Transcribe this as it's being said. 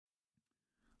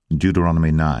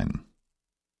Deuteronomy 9.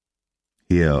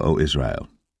 Hear, O Israel.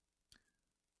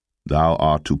 Thou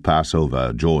art to pass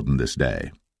over Jordan this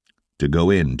day, to go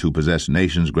in to possess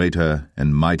nations greater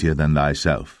and mightier than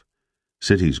thyself,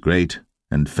 cities great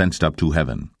and fenced up to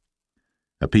heaven,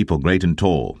 a people great and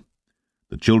tall,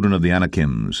 the children of the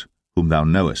Anakims, whom thou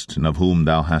knowest, and of whom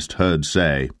thou hast heard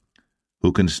say,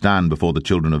 Who can stand before the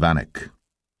children of Anak?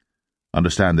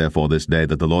 Understand therefore this day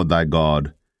that the Lord thy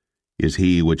God is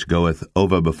he which goeth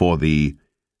over before thee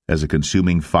as a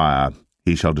consuming fire.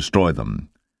 He shall destroy them,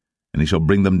 and he shall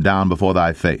bring them down before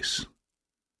thy face.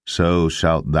 So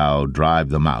shalt thou drive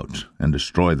them out, and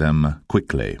destroy them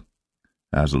quickly,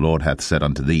 as the Lord hath said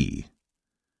unto thee.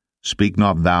 Speak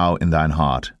not thou in thine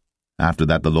heart, after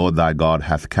that the Lord thy God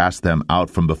hath cast them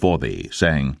out from before thee,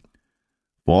 saying,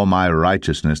 For my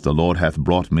righteousness the Lord hath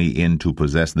brought me in to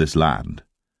possess this land.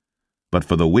 But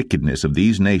for the wickedness of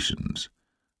these nations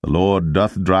the Lord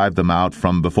doth drive them out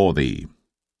from before thee.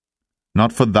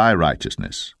 Not for thy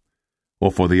righteousness,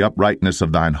 or for the uprightness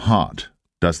of thine heart,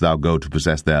 dost thou go to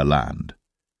possess their land.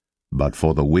 But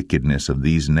for the wickedness of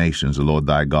these nations the Lord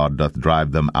thy God doth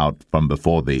drive them out from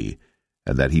before thee,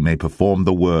 and that he may perform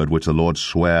the word which the Lord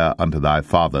sware unto thy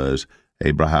fathers,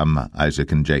 Abraham,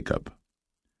 Isaac, and Jacob.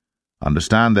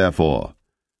 Understand therefore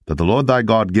that the Lord thy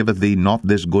God giveth thee not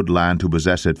this good land to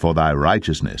possess it for thy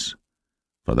righteousness,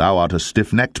 for thou art a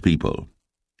stiff-necked people.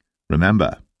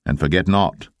 Remember, and forget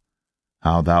not,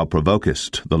 how thou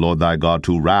provokest the Lord thy God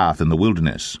to wrath in the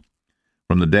wilderness,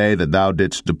 from the day that thou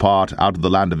didst depart out of the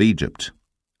land of Egypt,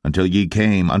 until ye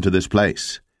came unto this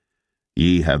place.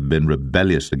 Ye have been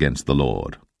rebellious against the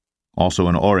Lord. Also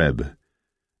in Oreb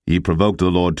ye provoked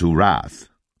the Lord to wrath,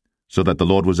 so that the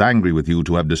Lord was angry with you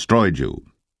to have destroyed you.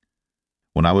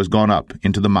 When I was gone up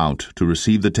into the mount to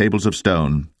receive the tables of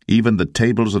stone, even the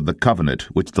tables of the covenant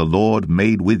which the Lord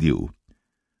made with you,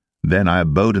 then I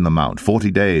abode in the mount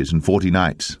 40 days and 40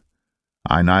 nights.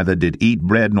 I neither did eat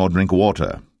bread nor drink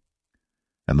water.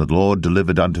 And the Lord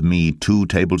delivered unto me 2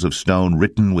 tables of stone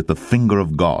written with the finger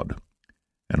of God,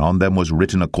 and on them was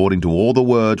written according to all the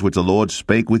words which the Lord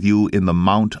spake with you in the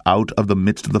mount out of the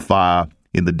midst of the fire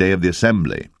in the day of the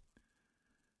assembly.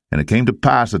 And it came to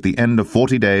pass at the end of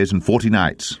 40 days and 40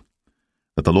 nights,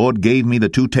 that the Lord gave me the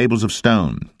 2 tables of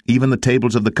stone, even the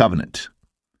tables of the covenant.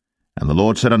 And the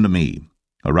Lord said unto me,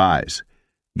 Arise,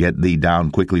 get thee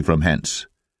down quickly from hence,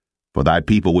 for thy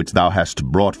people which thou hast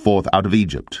brought forth out of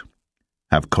Egypt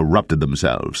have corrupted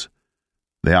themselves.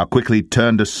 They are quickly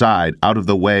turned aside out of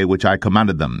the way which I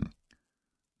commanded them.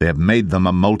 They have made them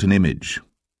a molten image.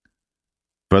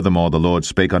 Furthermore the Lord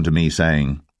spake unto me,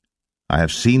 saying, I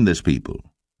have seen this people,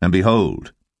 and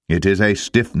behold, it is a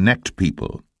stiff-necked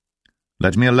people.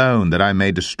 Let me alone, that I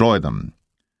may destroy them,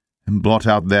 and blot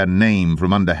out their name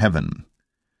from under heaven.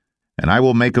 And I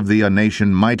will make of thee a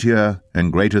nation mightier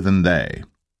and greater than they.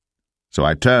 So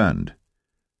I turned,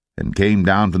 and came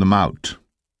down from the mount,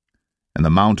 and the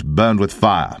mount burned with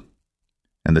fire,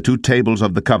 and the 2 tables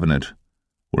of the covenant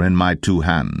were in my 2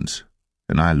 hands.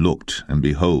 And I looked, and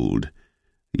behold,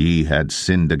 ye had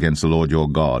sinned against the Lord your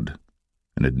God,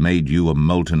 and had made you a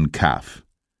molten calf.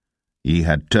 Ye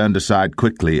had turned aside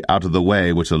quickly out of the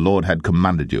way which the Lord had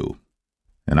commanded you.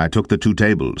 And I took the 2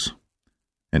 tables,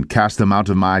 and cast them out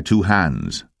of my 2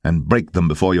 hands, and brake them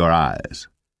before your eyes.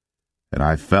 And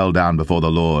I fell down before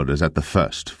the Lord as at the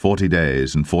first 40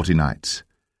 days and 40 nights.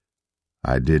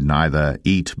 I did neither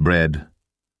eat bread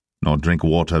nor drink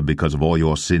water because of all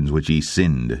your sins which ye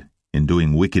sinned, in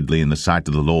doing wickedly in the sight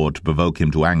of the Lord to provoke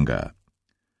him to anger.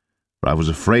 For I was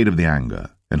afraid of the anger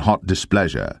and hot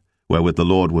displeasure, wherewith the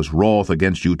Lord was wroth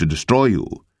against you to destroy you.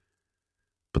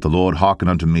 But the Lord hearkened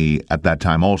unto me at that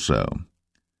time also.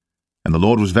 And the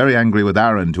Lord was very angry with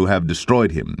Aaron to have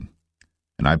destroyed him.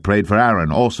 And I prayed for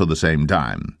Aaron also the same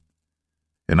time.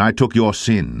 And I took your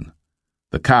sin,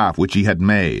 the calf which ye had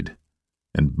made,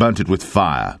 and burnt it with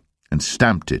fire, and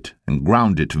stamped it, and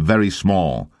ground it very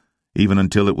small, even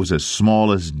until it was as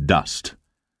small as dust.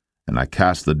 And I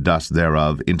cast the dust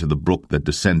thereof into the brook that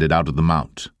descended out of the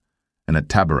mount. And at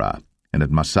Taberah, and at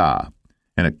Massah,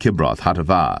 and at Kibroth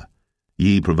Hattaavah,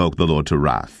 ye provoked the Lord to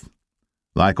wrath.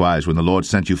 Likewise, when the Lord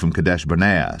sent you from Kadesh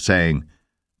Barnea, saying,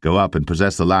 Go up and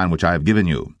possess the land which I have given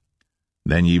you,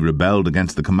 then ye rebelled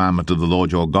against the commandment of the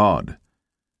Lord your God,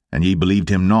 and ye believed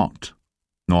him not,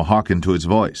 nor hearkened to his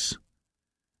voice.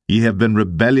 Ye have been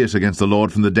rebellious against the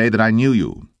Lord from the day that I knew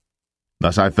you.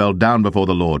 Thus I fell down before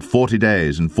the Lord 40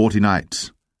 days and 40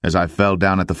 nights, as I fell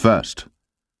down at the first,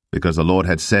 because the Lord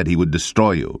had said he would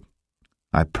destroy you.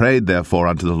 I prayed therefore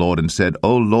unto the Lord, and said,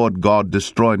 O Lord God,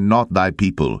 destroy not thy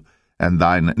people and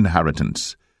thine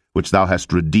inheritance, which thou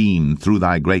hast redeemed through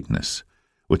thy greatness,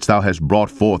 which thou hast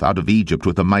brought forth out of Egypt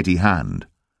with a mighty hand.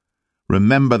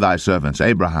 Remember thy servants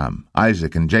Abraham,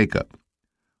 Isaac, and Jacob.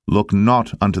 Look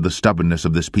not unto the stubbornness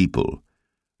of this people,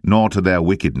 nor to their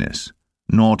wickedness,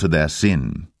 nor to their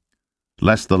sin,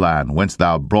 lest the land whence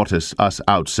thou broughtest us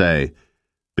out say,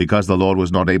 because the Lord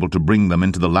was not able to bring them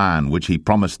into the land which he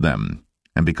promised them,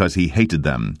 and because he hated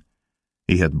them,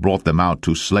 he hath brought them out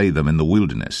to slay them in the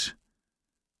wilderness.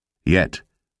 Yet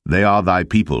they are thy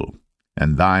people,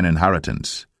 and thine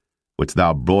inheritance, which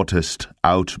thou broughtest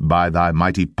out by thy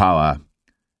mighty power,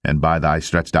 and by thy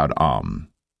stretched out arm.